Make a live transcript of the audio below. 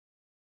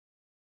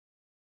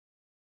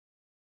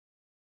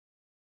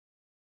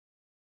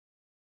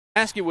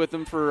basket with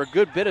them for a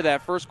good bit of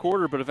that first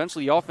quarter, but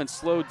eventually the offense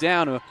slowed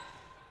down. A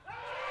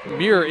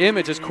mirror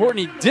image as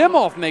Courtney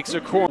Dimoff makes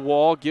a corner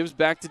wall, gives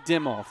back to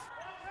Dimoff.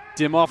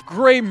 Dimoff,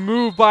 great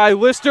move by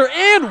Lister,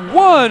 and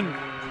one!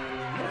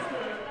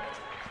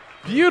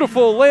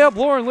 Beautiful layup.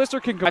 Lauren Lister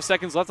can go. 5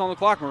 seconds left on the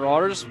clock.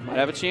 Marauders might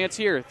have a chance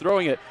here.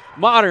 Throwing it.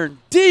 Modern,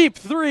 deep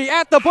three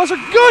at the buzzer.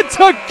 Good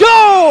to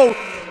go!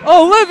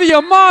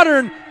 Olivia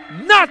Modern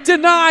not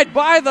denied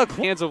by the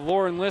hands of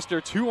Lauren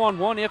Lister.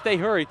 2-on-1 if they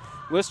hurry.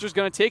 Lister's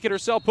going to take it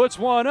herself. Puts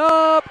one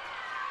up.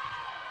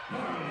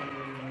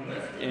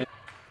 And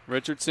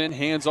Richardson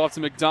hands off to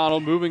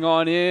McDonald. Moving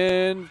on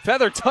in.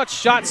 Feather touch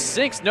shot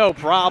sinks. No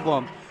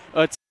problem.